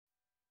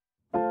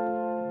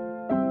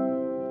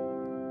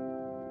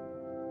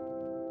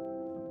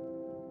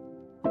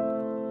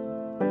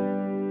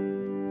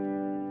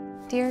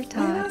Dear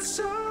Todd,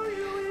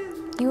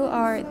 you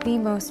are the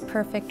most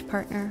perfect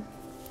partner.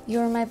 You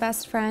are my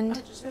best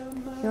friend,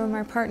 you are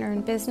my partner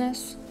in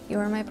business, you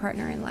are my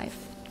partner in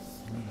life.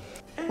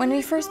 When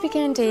we first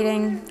began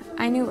dating,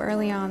 I knew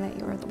early on that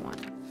you were the one.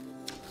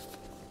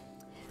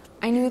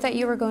 I knew that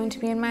you were going to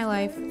be in my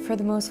life for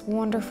the most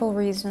wonderful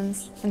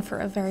reasons and for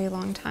a very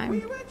long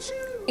time.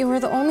 You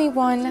were the only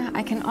one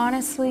I can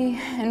honestly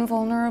and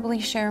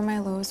vulnerably share my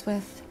lows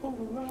with.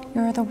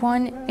 You are the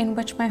one in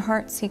which my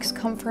heart seeks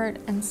comfort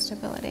and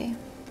stability.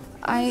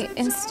 I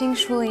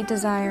instinctually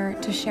desire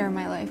to share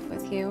my life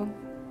with you,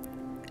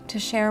 to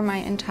share my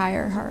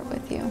entire heart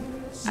with you.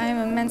 I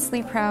am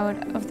immensely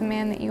proud of the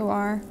man that you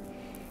are.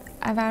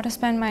 I vow to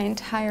spend my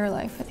entire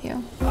life with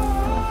you.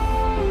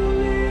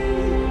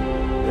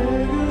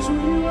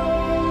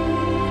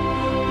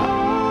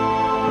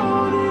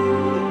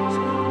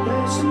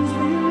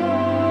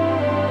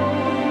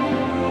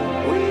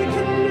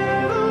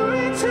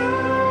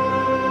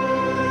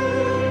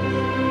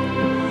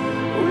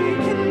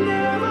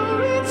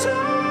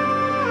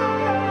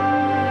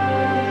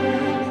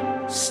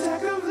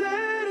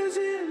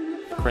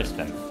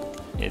 Kristin,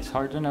 it's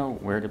hard to know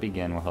where to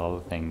begin with all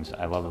the things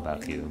I love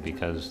about you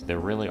because there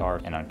really are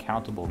an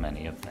uncountable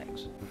many of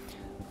things.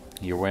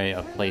 Your way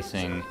of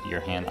placing your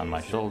hand on my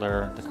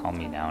shoulder to calm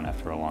me down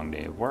after a long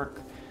day of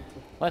work,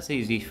 less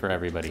easy for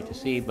everybody to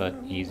see, but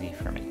easy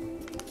for me.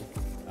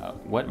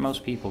 What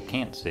most people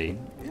can't see,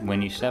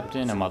 when you stepped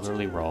in a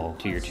motherly role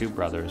to your two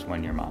brothers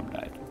when your mom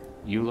died.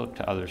 You looked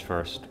to others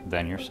first,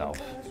 then yourself.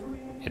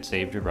 It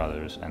saved your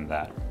brothers, and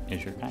that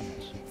is your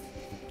kindness.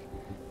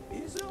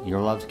 Your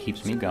love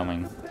keeps me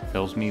going,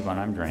 fills me when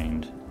I'm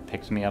drained,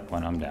 picks me up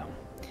when I'm down.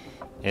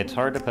 It's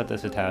hard to put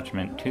this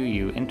attachment to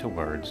you into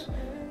words,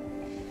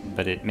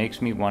 but it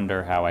makes me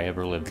wonder how I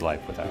ever lived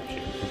life without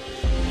you.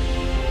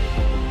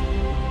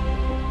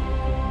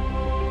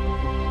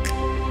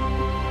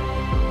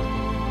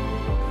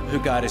 Who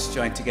God has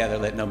joined together,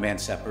 let no man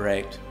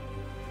separate.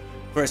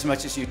 For as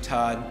much as you,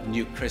 Todd, and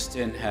you,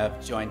 Kristin,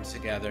 have joined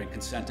together and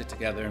consented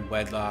together in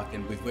wedlock,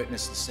 and we've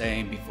witnessed the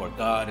same before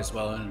God as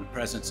well in the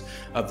presence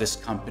of this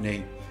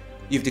company,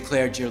 you've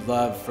declared your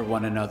love for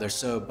one another.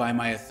 So by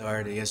my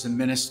authority as the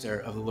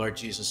minister of the Lord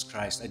Jesus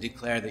Christ, I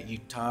declare that you,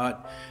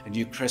 Todd, and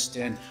you,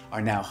 Kristin, are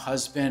now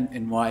husband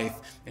and wife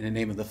in the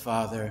name of the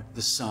Father,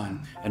 the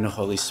Son, and the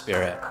Holy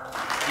Spirit.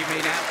 You may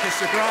now kiss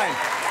your bride.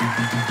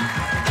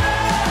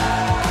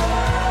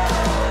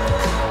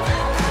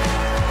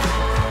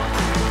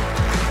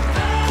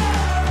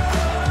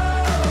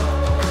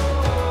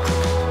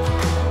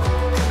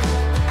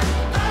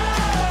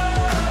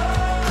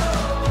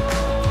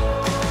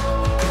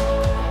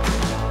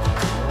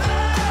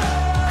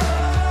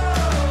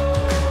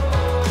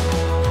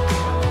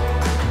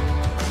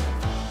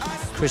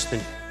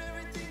 Kristin,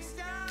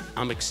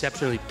 I'm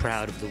exceptionally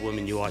proud of the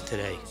woman you are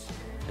today,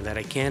 and that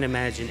I can't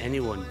imagine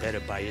anyone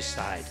better by your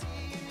side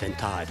than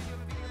Todd.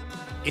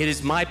 It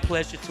is my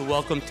pleasure to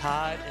welcome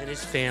Todd and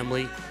his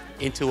family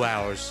into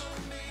ours.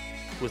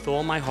 With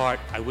all my heart,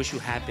 I wish you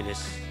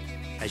happiness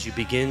as you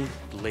begin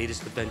the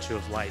latest adventure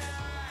of life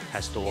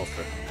has to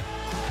offer.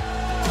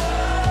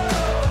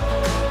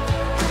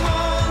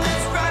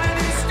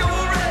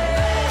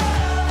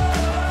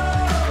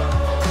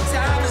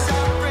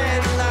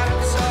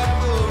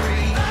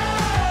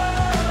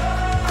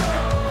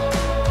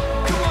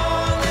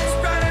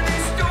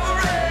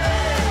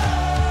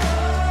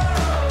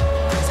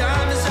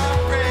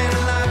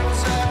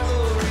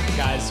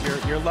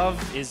 Your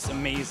love is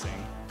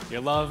amazing.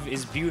 Your love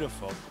is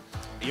beautiful.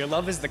 Your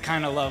love is the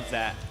kind of love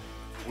that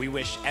we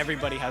wish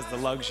everybody has the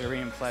luxury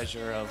and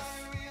pleasure of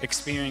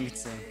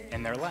experiencing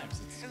in their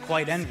lives. It's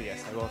quite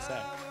envious, I will say.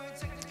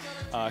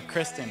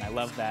 Kristin, I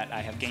love that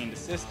I have gained a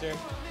sister,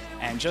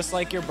 and just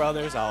like your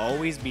brothers, I'll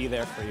always be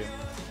there for you.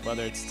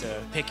 Whether it's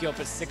to pick you up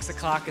at 6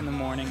 o'clock in the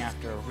morning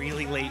after a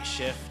really late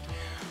shift,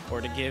 or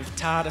to give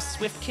Todd a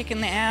swift kick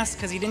in the ass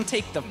because he didn't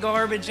take the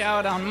garbage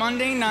out on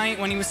Monday night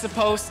when he was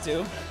supposed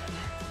to.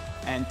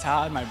 And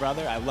Todd, my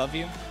brother, I love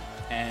you,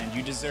 and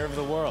you deserve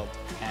the world.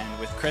 And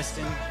with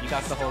Kristin, you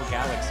got the whole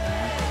galaxy,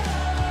 man.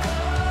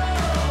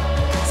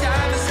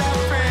 Time is our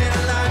friend,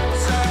 life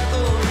is our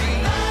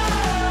glory.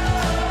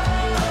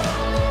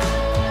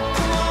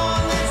 Come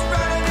on, let's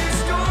write a new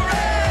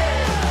story.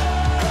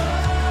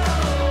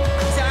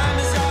 Time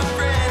is our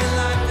friend,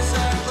 life is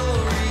our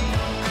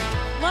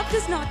glory. Love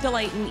does not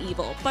delight in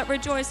evil, but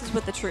rejoices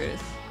with the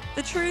truth.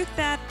 The truth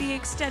that the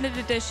extended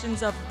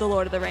editions of The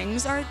Lord of the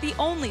Rings are the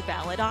only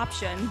valid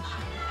option.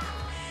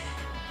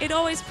 It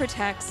always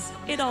protects,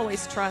 it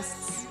always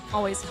trusts,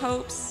 always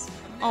hopes,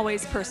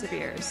 always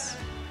perseveres.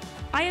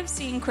 I have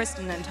seen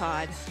Kristin and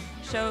Todd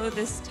show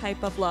this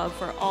type of love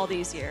for all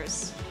these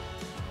years,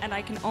 and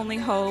I can only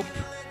hope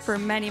for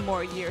many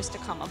more years to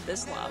come of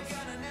this love.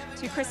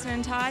 To Kristin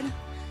and Todd,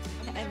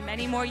 and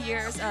many more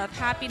years of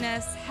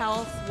happiness,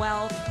 health,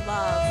 wealth,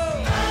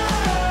 love.